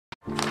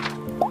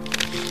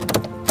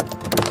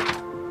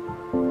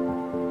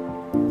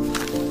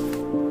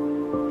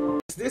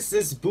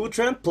this is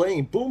Bootramp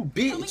playing Boom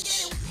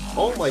Beach.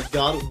 Oh my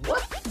god,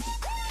 what?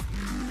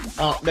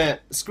 Oh man,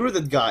 screw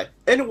that guy.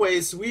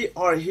 Anyways, we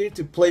are here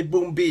to play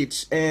Boom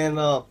Beach, and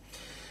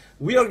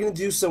we are gonna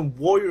do some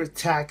warrior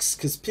attacks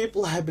because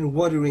people have been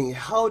wondering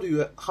how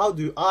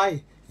do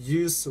I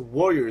use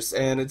warriors,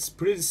 and it's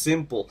pretty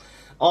simple.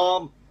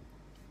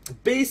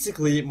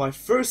 Basically, my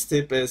first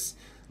tip is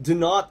do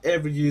not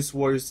ever use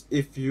warriors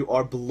if you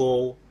are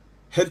below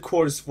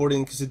headquarters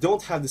 14 because you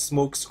don't have the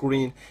smoke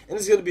screen, and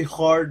it's gonna be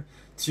hard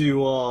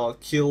to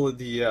kill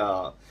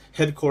the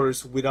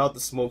headquarters without the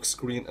smoke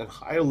screen and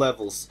higher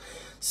levels.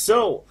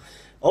 So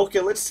okay,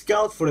 let's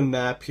scout for the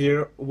map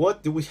here.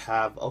 What do we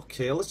have?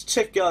 Okay, let's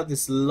check out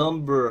this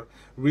lumber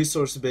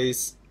resource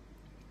base.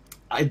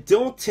 I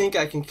don't think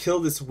I can kill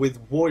this with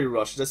warrior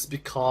rush. That's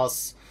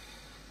because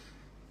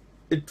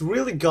it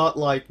really got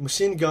like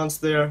machine guns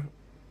there,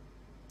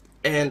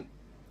 and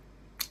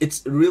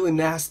it's really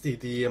nasty,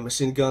 the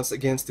machine guns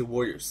against the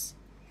warriors.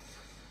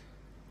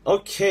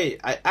 Okay,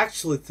 I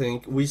actually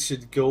think we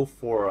should go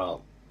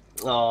for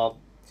nah,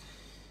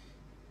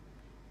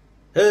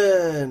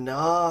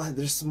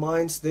 there's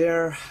mines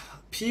there.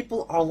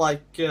 People are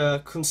like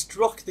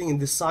constructing and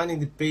designing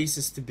the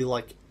bases to be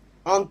like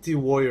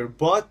anti-warrior,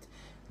 but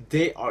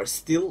they are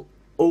still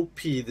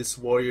OP, these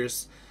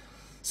warriors.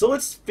 So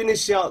let's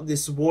finish out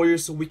this warrior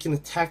so we can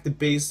attack the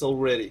base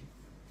already.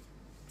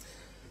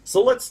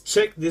 So let's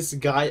check this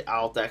guy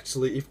out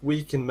actually, if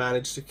we can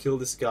manage to kill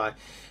this guy.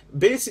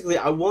 Basically,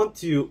 I want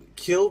to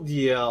kill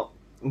the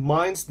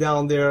mines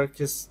down there,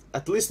 because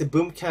at least the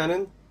boom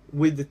cannon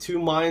with the two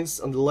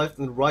mines on the left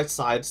and the right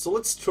side. So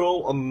let's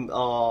throw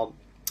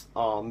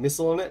a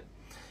missile on it,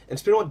 and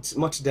it's pretty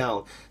much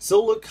down.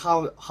 So look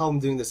how I'm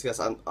doing this,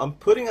 guys. I'm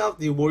putting out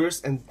the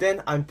warriors, and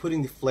then I'm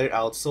putting the flare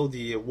out so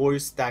the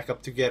warriors stack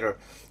up together,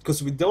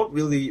 because we don't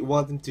really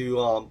want them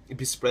to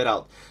be spread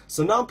out.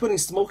 So now I'm putting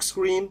smoke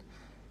screen,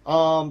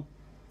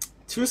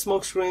 two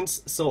smoke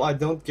screens, so I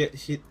don't get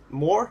hit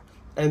more,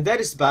 and that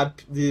is bad.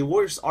 The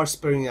warriors are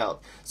spreading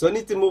out, so I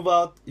need to move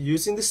out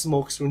using the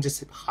smoke screen,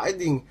 just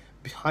hiding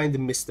behind the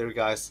mist there,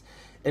 guys.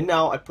 And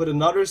now I put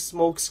another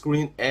smoke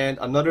screen and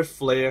another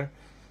flare,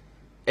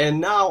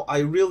 and now I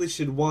really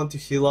should want to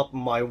heal up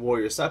my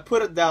warriors. So I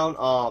put it down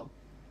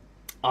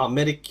a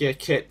medic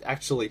kit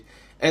actually,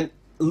 and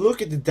look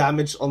at the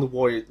damage on the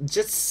warrior.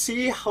 Just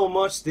see how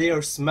much they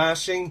are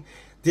smashing.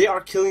 They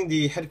are killing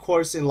the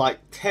headquarters in like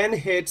 10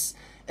 hits,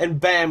 and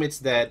bam, it's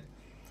dead.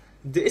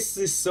 This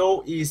is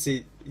so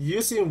easy.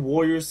 Using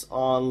warriors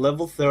on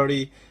level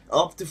 30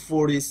 up to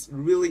 40 is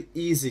really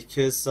easy,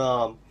 because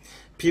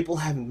people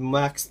haven't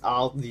maxed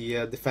out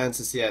the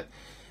defenses yet.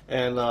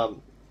 And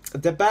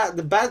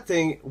the bad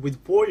thing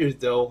with warriors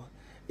though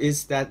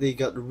is that they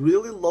got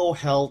really low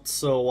health,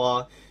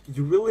 so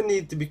you really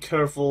need to be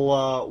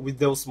careful with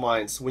those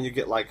mines when you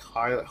get like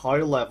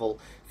higher level,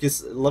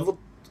 because level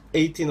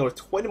 18 or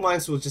 20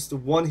 mines will just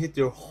one hit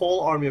your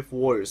whole army of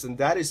warriors, and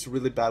that is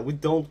really bad. We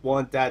don't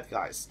want that,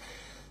 guys.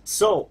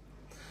 So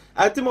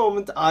at the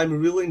moment I'm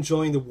really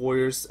enjoying the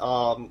warriors,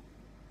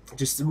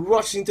 just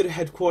rushing to the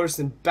headquarters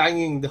and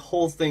banging the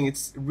whole thing.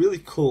 It's really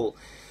cool.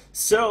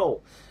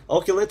 So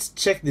okay, let's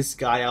check this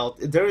guy out.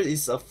 There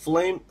is a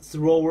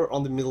flamethrower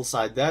on the middle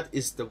side. That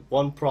is the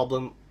one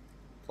problem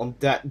on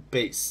that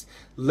base.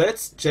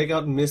 Let's check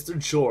out Mr.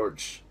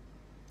 George.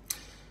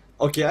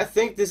 Okay, I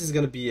think this is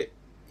gonna be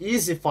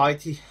easy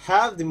fight. He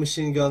have the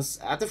machine guns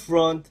at the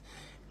front,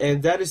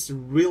 and that is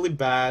really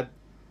bad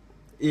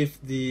if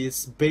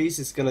this base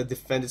is gonna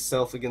defend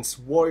itself against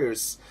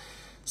warriors.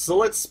 So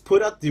let's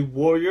put out the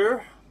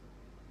warrior.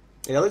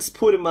 Yeah, let's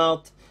put him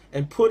out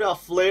and put a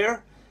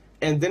flare,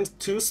 and then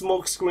two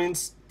smoke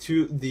screens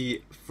to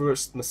the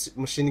first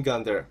machine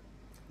gun there.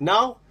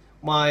 Now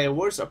my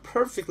warriors are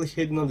perfectly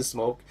hidden on the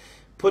smoke.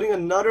 Putting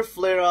another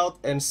flare out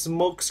and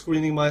smoke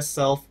screening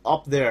myself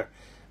up there.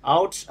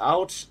 Ouch,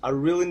 ouch, I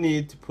really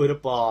need to put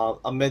up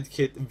a med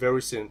kit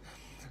very soon.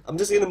 I'm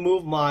just gonna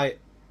move my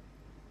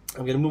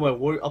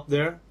warrior up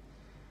there.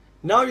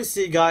 Now you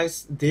see,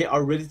 guys, they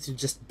are ready to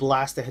just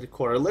blast the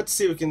headquarters. Let's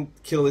see if we can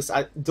kill this.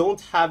 I don't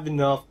have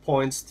enough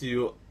points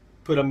to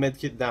put a med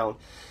kit down.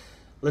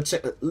 Let's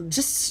check,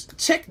 just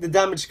check the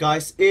damage,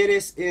 guys. It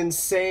is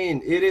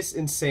insane. It is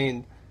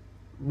insane.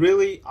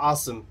 Really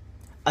awesome.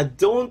 I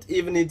don't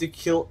even need to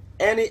kill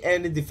any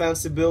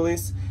defensive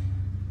buildings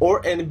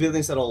or any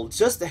buildings at all,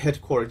 just the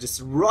headquarters.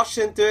 Just rush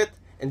into it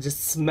and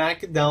just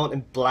smack it down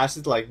and blast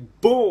it like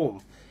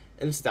boom,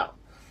 and it's down.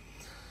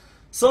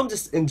 So I'm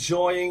just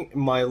enjoying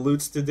my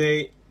loots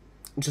today.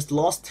 Just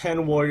lost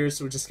 10 warriors,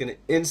 so we're just gonna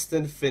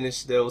instant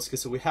finish those,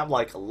 because we have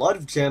like a lot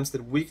of gems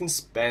that we can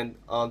spend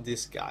on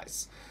these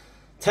guys.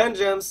 10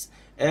 gems,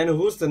 and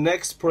who's the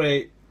next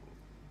prey?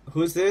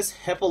 Who's this?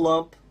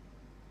 Heffalump.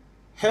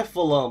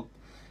 Heffalump.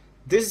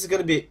 This is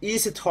gonna be an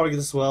easy target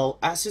as well.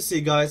 As you see,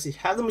 guys, you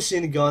have the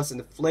machine guns and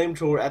the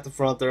flamethrower at the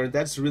front there, and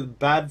that's really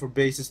bad for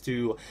bases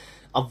to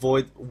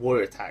avoid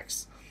warrior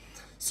attacks.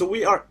 So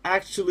we are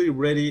actually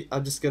ready.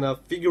 I'm just gonna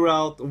figure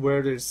out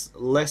where there's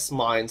less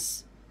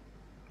mines.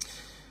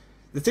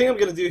 The thing I'm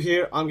gonna do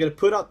here, I'm gonna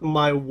put out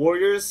my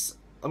warriors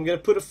I'm gonna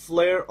put a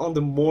flare on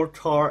the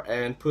mortar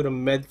and put a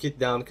medkit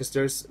down because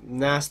there's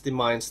nasty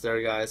mines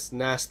there, guys.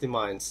 Nasty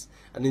mines.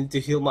 I need to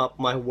heal up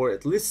my warrior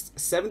at least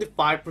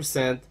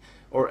 75%,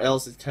 or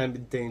else it can be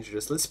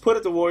dangerous. Let's put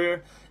it the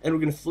warrior, and we're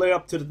gonna flare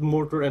up to the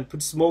mortar and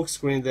put smoke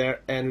screen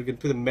there, and we're gonna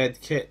put a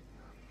med kit.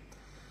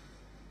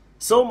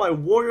 So my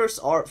warriors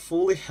are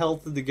fully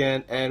healthy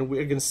again, and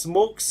we're gonna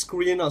smoke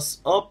screen us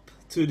up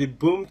to the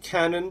boom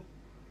cannon.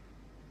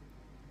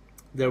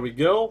 There we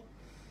go.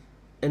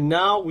 And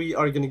now we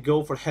are gonna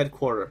go for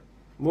headquarter.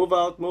 Move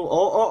out, move.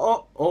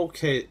 Oh.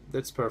 Okay,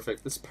 that's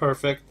perfect. That's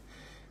perfect.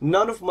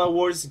 None of my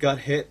warriors got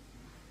hit.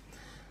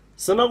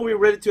 So now we're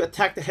ready to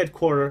attack the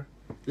headquarter.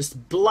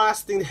 Just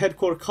blasting the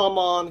headquarter. Come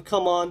on,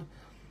 come on.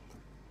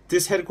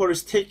 This headquarter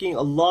is taking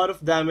a lot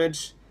of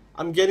damage.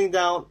 I'm getting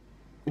down,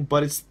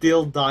 but it's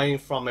still dying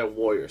from my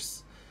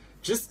warriors.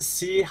 Just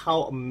see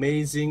how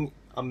amazing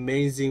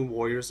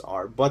warriors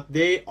are. But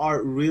they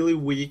are really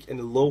weak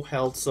and low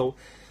health, so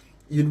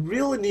you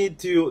really need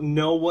to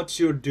know what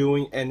you're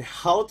doing and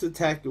how to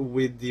attack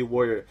with the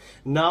warrior.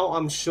 Now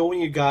I'm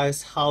showing you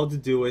guys how to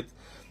do it.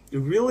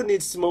 You really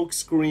need smoke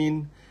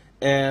screen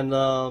and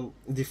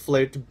the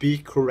flare to be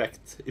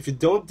correct. If you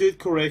don't do it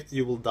correct,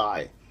 you will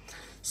die.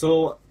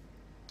 So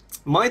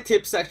my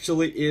tips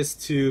actually is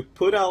to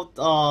put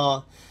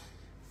out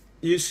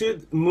you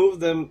should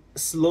move them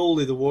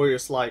slowly, the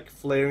warriors, like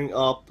flaring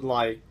up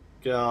like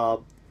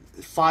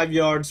 5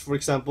 yards for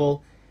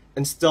example,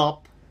 and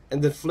stop,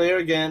 and then flare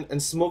again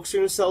and smoke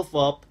screen yourself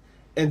up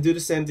and do the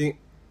same thing,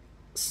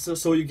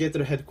 so you get to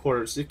the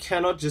headquarters. You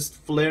cannot just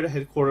flare the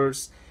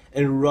headquarters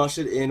and rush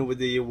it in with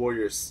the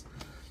warriors.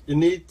 You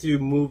need to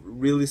move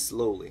really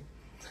slowly.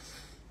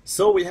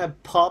 So we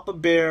have Papa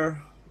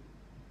Bear.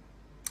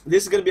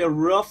 This is gonna be a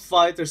rough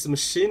fight. There's a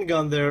machine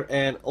gun there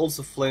and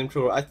also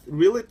flamethrower. I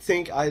really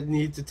think I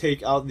need to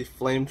take out the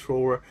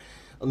flamethrower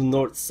on the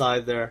north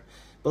side there.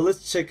 But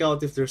let's check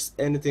out if there's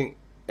anything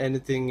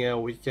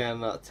we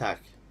can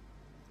attack.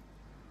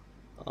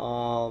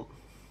 I'm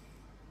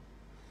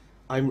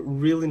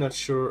really not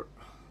sure.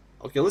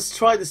 Okay, let's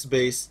try this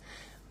base.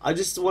 I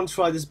just want to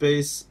try this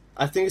base.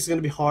 I think it's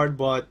gonna be hard,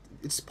 but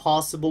it's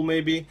possible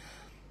maybe.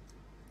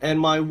 And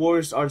my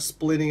warriors are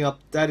splitting up.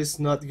 That is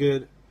not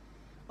good.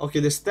 Okay,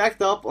 they're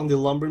stacked up on the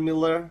lumber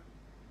mill there.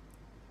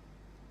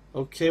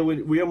 Okay,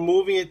 we are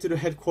moving it to the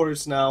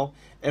headquarters now,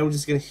 and we're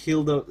just gonna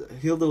heal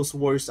those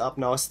warriors up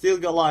now. I still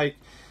got like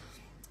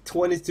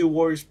 22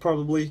 warriors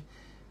probably,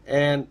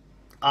 and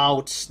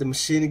ouch, the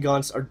machine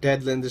guns are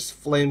deadly, and there's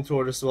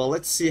flamethrower as well.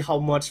 Let's see how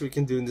much we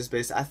can do in this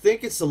base. I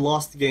think it's a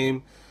lost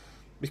game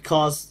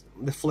because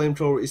the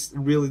flamethrower is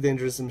really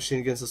dangerous in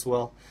machine guns as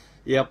well.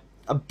 Yep,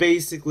 I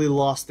basically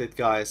lost it,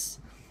 guys.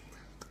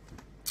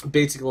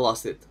 Basically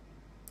lost it.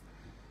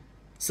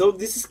 So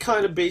this is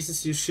kind of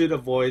bases you should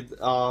avoid.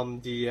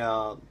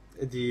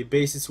 The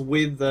bases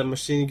with the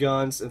machine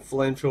guns and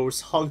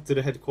flamethrowers hugged to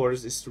the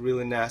headquarters is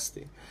really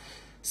nasty.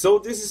 So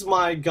this is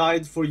my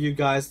guide for you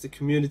guys, the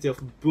community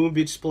of Boom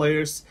Beach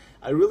players.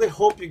 I really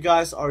hope you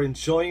guys are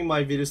enjoying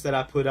my videos that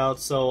I put out.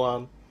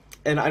 So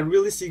and I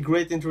really see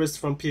great interest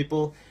from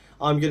people.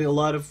 I'm getting a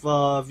lot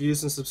of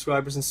views and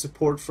subscribers and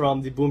support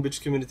from the Boom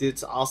Beach community.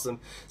 It's awesome.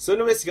 So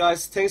anyways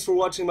guys, thanks for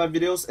watching my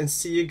videos, and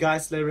see you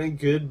guys later, and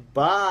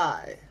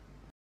goodbye.